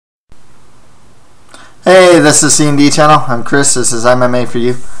Hey, this is C&D channel. I'm Chris. This is MMA for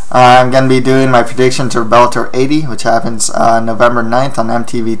you. I'm going to be doing my predictions for Bellator 80, which happens November 9th on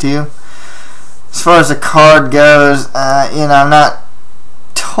MTV2. As far as the card goes, I'm not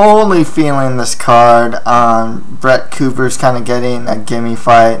totally feeling this card. Brett Cooper's kind of getting a gimme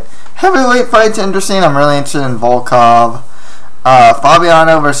fight. Heavyweight fight's interesting. I'm really interested in Volkov.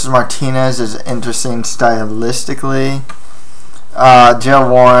 Fabiano versus Martinez is interesting stylistically.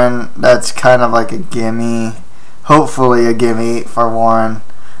 Joe Warren, that's kind of like a gimme. Hopefully a gimme for Warren.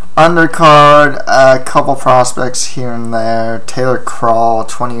 Undercard, a couple prospects here and there. Taylor Crawl,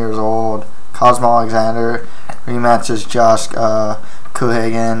 20 years old. Cosmo Alexander rematches Josh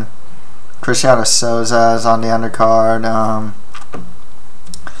Cohagen. Cristiano Souza is on the undercard.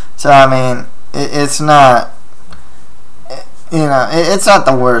 It's not, it's not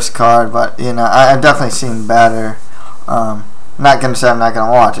the worst card, but I've definitely seen better. I'm not going to say I'm not going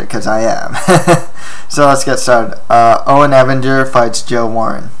to watch it, because I am. So let's get started. Owen Evinger fights Joe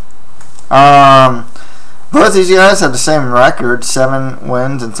Warren. Both these guys have the same record, 7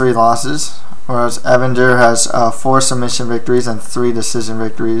 wins and 3 losses, whereas Evinger has 4 submission victories and 3 decision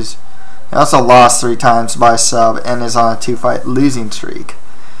victories. He also lost 3 times by sub and is on a 2-fight losing streak.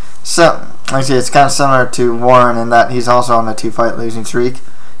 So, actually, it's kind of similar to Warren in that he's also on a 2-fight losing streak,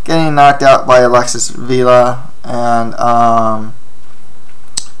 getting knocked out by Alexis Villa and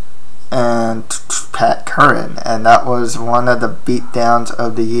Pat Curran, and that was one of the beatdowns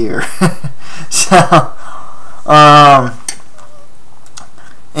of the year. So,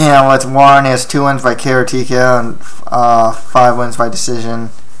 with Warren, he has 2 wins by KO and 5 wins by decision.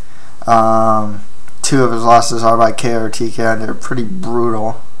 2 of his losses are by KO and they're pretty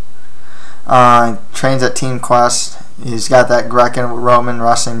brutal. He trains at Team Quest. He's got that Greco-Roman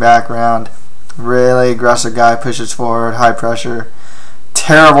wrestling background. Really aggressive guy, pushes forward, high pressure.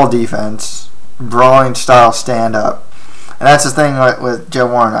 Terrible defense. Brawling style stand up. And that's the thing with Joe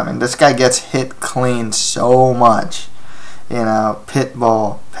Warren. I mean, this guy gets hit clean so much.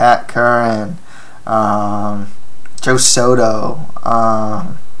 Pitbull, Pat Curran, Joe Soto,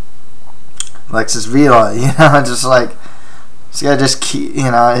 Alexis Villa, just like, this guy just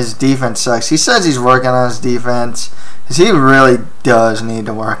his defense sucks. He says he's working on his defense, because he really does need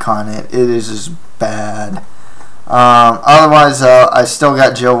to work on it. It is just bad. Otherwise, I still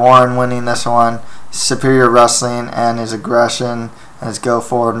got Joe Warren winning this one. Superior wrestling and his aggression and his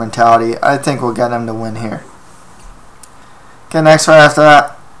go-forward mentality, I think we'll get him to win here. Okay, next one after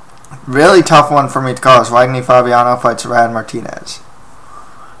that, really tough one for me to call is Wagnney Fabiano fights Rad Martinez.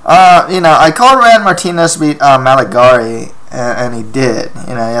 I called Rad Martinez beat Malagari, and he did.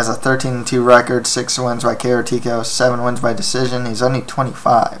 He has a 13-2 record, 6 wins by KO, 7 wins by decision. He's only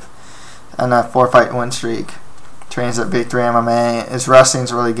 25, and a 4-fight win streak. Trains at Victory MMA. His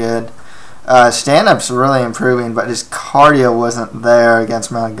wrestling's really good. Stand-up's really improving, but his cardio wasn't there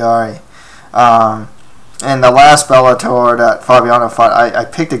against Malagari. In the last Bellator that Fabiano fought, I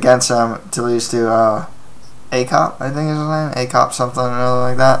picked against him to lose to Cobb, I think is his name, Cobb something or other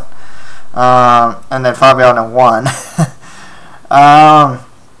like that. And then Fabiano won.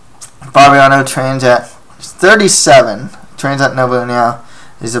 Fabiano trains at 37, trains at Novo União.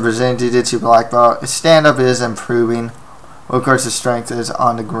 He's a Brazilian Jiu-Jitsu black belt. His stand-up is improving. Of course, his strength is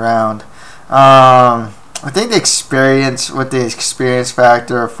on the ground. I think the experience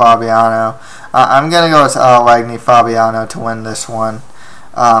factor of Fabiano, I'm going to go with Wagnney Fabiano to win this one,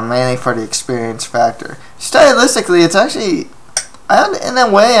 mainly for the experience factor. Stylistically, it's actually, in a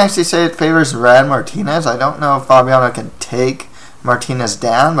way, I actually say it favors Rad Martinez. I don't know if Fabiano can take Martinez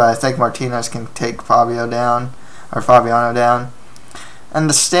down, but I think Martinez can take Fabiano down. And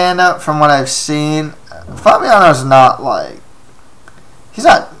the stand-up, from what I've seen, Fabiano's not like, he's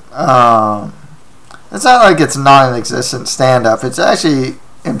not, it's not like it's non-existent stand-up. It's actually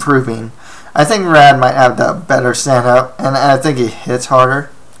improving. I think Rad might have the better stand-up, and I think he hits harder.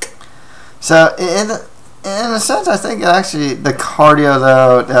 So, in a sense, I think actually the cardio,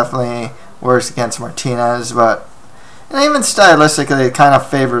 though, definitely works against Martinez, but and even stylistically, it kind of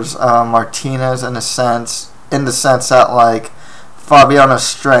favors Martinez in the sense that, like, Fabiano's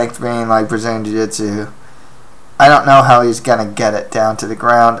strength being like Brazilian Jiu-Jitsu, I don't know how he's going to get it down to the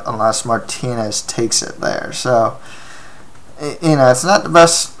ground unless Martinez takes it there. So, it's not the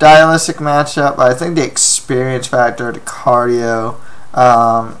best stylistic matchup, but I think the experience factor, the cardio,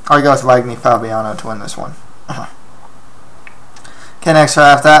 I'll go with Wagnney Fabiano to win this one. Okay, next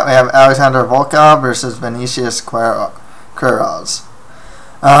right after that, we have Alexander Volkov versus Vinicius Queiroz.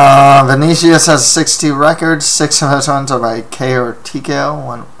 Vinicius has a 6-2 record. 6 of those ones are by KO or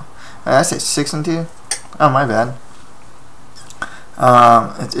TKO. Did I say 6-2? Oh, my bad.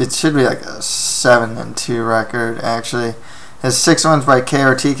 It should be like a 7-2 record, actually. His 6 wins by KO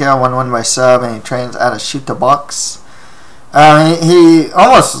or TKO, 1 win by sub, and he trains out of Shoot the Box. He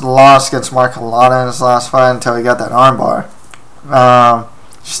almost lost against Mark Halata in his last fight until he got that armbar.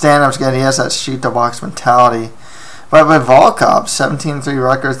 Stand-up's good. He has that Shoot the Box mentality. But with Volkov, 17-3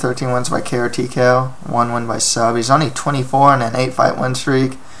 record, 13 wins by KO or TKO, 1 win by sub. He's only 24 and an 8-fight win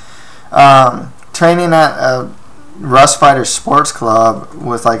streak. Training at a Rust Fighter Sports Club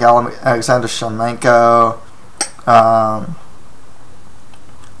with like Alexander Shlemenko,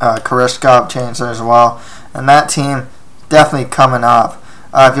 Cobb changed there as well, and that team definitely coming up.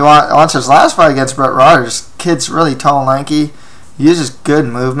 If you watch his last fight against Brett Rogers, kid's really tall and lanky, uses good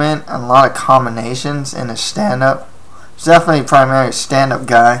movement and a lot of combinations in his stand-up. He's definitely a primary stand-up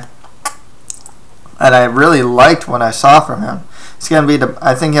guy, and I really liked what I saw from him. It's gonna be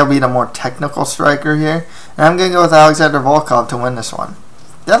I think he'll be the more technical striker here, and I'm gonna go with Alexander Volkov to win this one.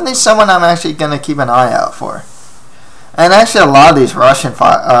 Definitely someone I'm actually gonna keep an eye out for. And actually, a lot of these Russian,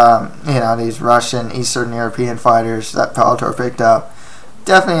 these Russian Eastern European fighters that Bellator picked up,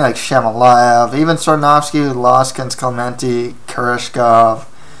 definitely like Shemalayev, even Sornovsky, who lost against Clemente, Koreshkov.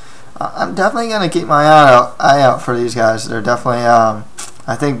 I'm definitely gonna keep my eye out for these guys. They're definitely.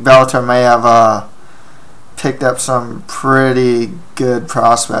 I think Bellator may have picked up some pretty good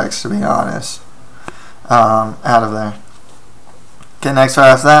prospects, to be honest, out of there. Okay, next fight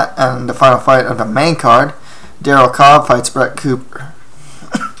after that, and the final fight of the main card. Darryl Cobb fights Brett Cooper.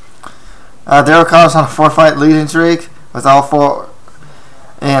 Darryl Cobb's on a 4-fight losing streak with all four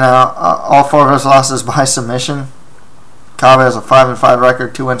of his losses by submission. Cobb has a 5-5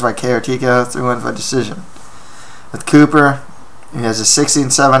 record, 2 wins by KO or TKO, 3 wins by decision. With Cooper, he has a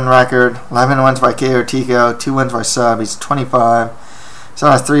 16-7 record, 11 wins by KO or TKO, 2 wins by sub. He's 25. He's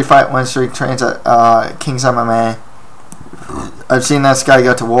on a 3-fight win streak. Trains at King's MMA. I've seen this guy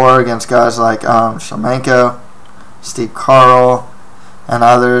go to war against guys like Shlemenko, Steve Carl, and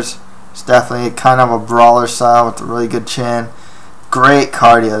others. He's definitely kind of a brawler style with a really good chin. Great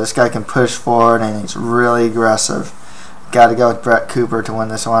cardio. This guy can push forward, and he's really aggressive. Got to go with Brett Cooper to win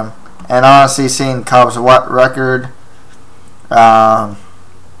this one. And honestly, seeing Cobb's record, the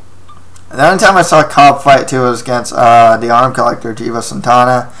only time I saw Cobb fight too was against the arm collector Givo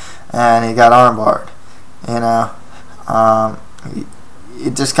Santana, and he got armbarred.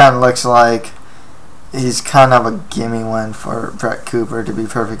 It just kind of looks like he's kind of a gimme win for Brett Cooper, to be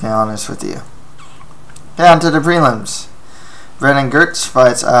perfectly honest with you. Down to the prelims. Brendan Gertz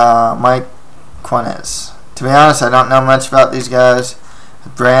fights Mike Queiroz. To be honest, I don't know much about these guys.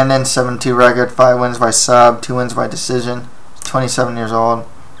 Brandon, 7-2 record, 5 wins by sub, 2 wins by decision. 27 years old.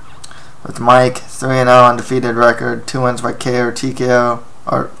 With Mike, 3-0 undefeated record, 2 wins by KO or TKO,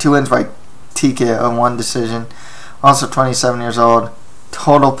 or 2 wins by TKO and 1 decision. Also 27 years old.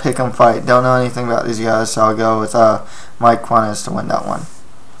 Total pick'em fight. Don't know anything about these guys, so I'll go with Mike Queiroz to win that one.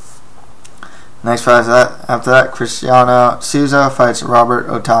 Next fight after that, Cristiano Souza fights Robert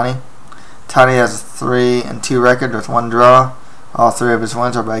Otani. Otani has a 3-2 record with 1 draw. All 3 of his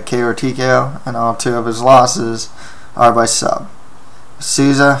wins are by KO or TKO, and all 2 of his losses are by sub.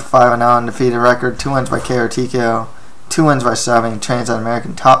 Souza, 5-0 undefeated record, 2 wins by KO or TKO, 2 wins by sub, and he trains at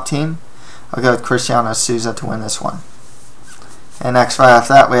American Top Team. I'll go with Cristiano Souza to win this one. And next fight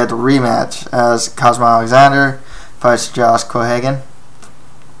after that, we had the rematch as Cosmo Alexander fights Josh Quahagan.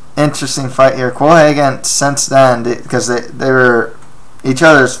 Interesting fight here. Quahagan, since then, because they were each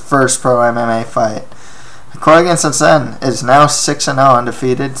other's first pro MMA fight. Quahagan, since then, is now 6-0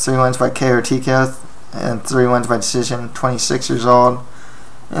 undefeated, 3 wins by KO or TKO, and 3 wins by decision. 26 years old.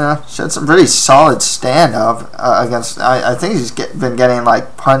 She had some pretty solid stand-up against. I think he's been getting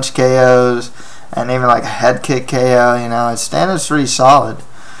like punch KOs and even like a head kick KO. His stand-up's pretty solid.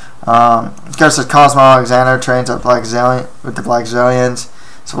 Of course, the Cosmo Alexander trains at with the Black Zillions.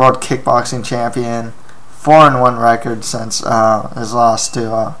 He's a world kickboxing champion. 4-1 record since his loss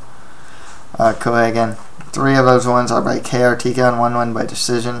to Quahagan. 3 of those wins are by KO or TKO and 1 win by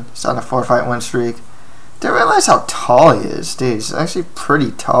decision. He's on a 4-fight win streak. Didn't realize how tall he is, dude. He's actually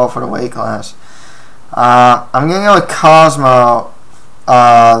pretty tall for the weight class. I'm going to go with Cosmo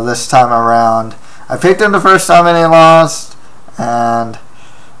this time around. I picked him the first time and he lost, and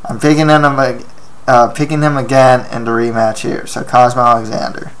I'm picking him again in the rematch here. So Cosmo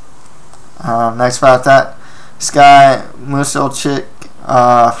Alexander. Next fight that, Sky Musilchik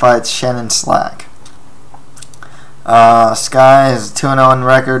fights Shannon Slack. Sky has a 2-0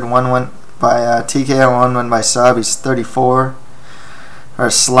 record, 1 win by TKO, 1 win by sub. He's 34.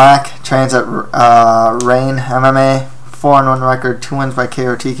 Slack trains at Rain MMA. 4-1 record, 2 wins by KO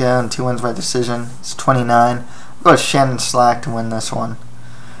or TKO, and 2 wins by decision. He's 29. Go with Shannon Slack to win this one.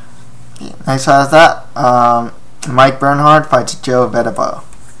 Next out of that, Mike Bernhard fights Joe Vedipo.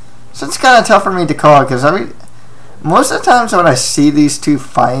 So it's kind of tough for me to call because most of the times when I see these two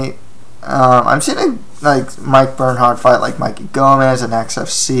fight, I'm seeing like Mike Bernhard fight like Mikey Gomez and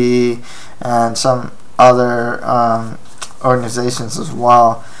XFC and some other organizations as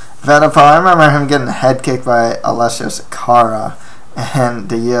well. Vedipo, I remember him getting a head kicked by Alessio Sakara and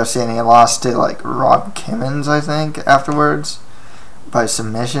the UFC, and he lost to like Rob Kimmons, I think, afterwards by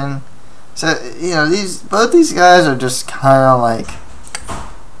submission. So both these guys are just kind of like,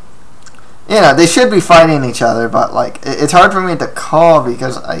 they should be fighting each other, but like it's hard for me to call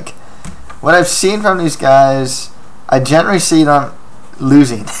because like what I've seen from these guys, I generally see them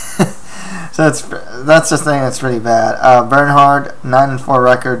losing. So that's the thing that's pretty bad. Bernhard, 9-4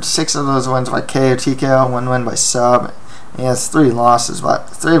 record, 6 of those wins by KO TKO, 1 win by sub. He has 3 losses, but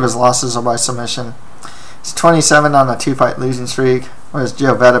 3 of his losses are by submission. He's 27 on a 2-fight losing streak. Whereas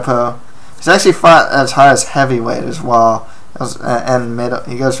Joe Vedipo, he's actually fought as high as heavyweight as well, and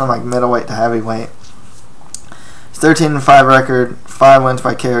he goes from like middleweight to heavyweight. He's 13-5 record, 5 wins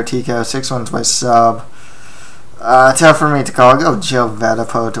by KO TKO, 6 wins by sub. Tough for me to call. I'll go with Joe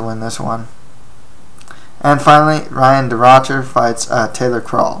Vedipo to win this one. And finally, Ryan DeRocher fights Taylor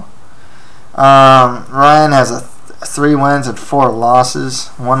Kroll. Ryan has 3 wins and 4 losses.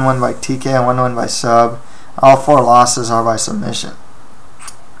 1 win by TKO, 1 win by sub. All 4 losses are by submission.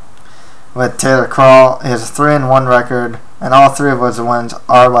 With Taylor Kroll, he has a 3-1 record, and all 3 of his wins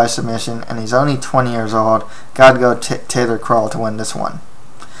are by submission, and he's only 20 years old. Gotta go Taylor Kroll to win this one.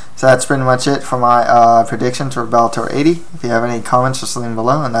 So that's pretty much it for my predictions for Bellator 80. If you have any comments, just leave them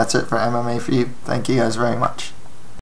below, and that's it for MMA for you. Thank you guys very much.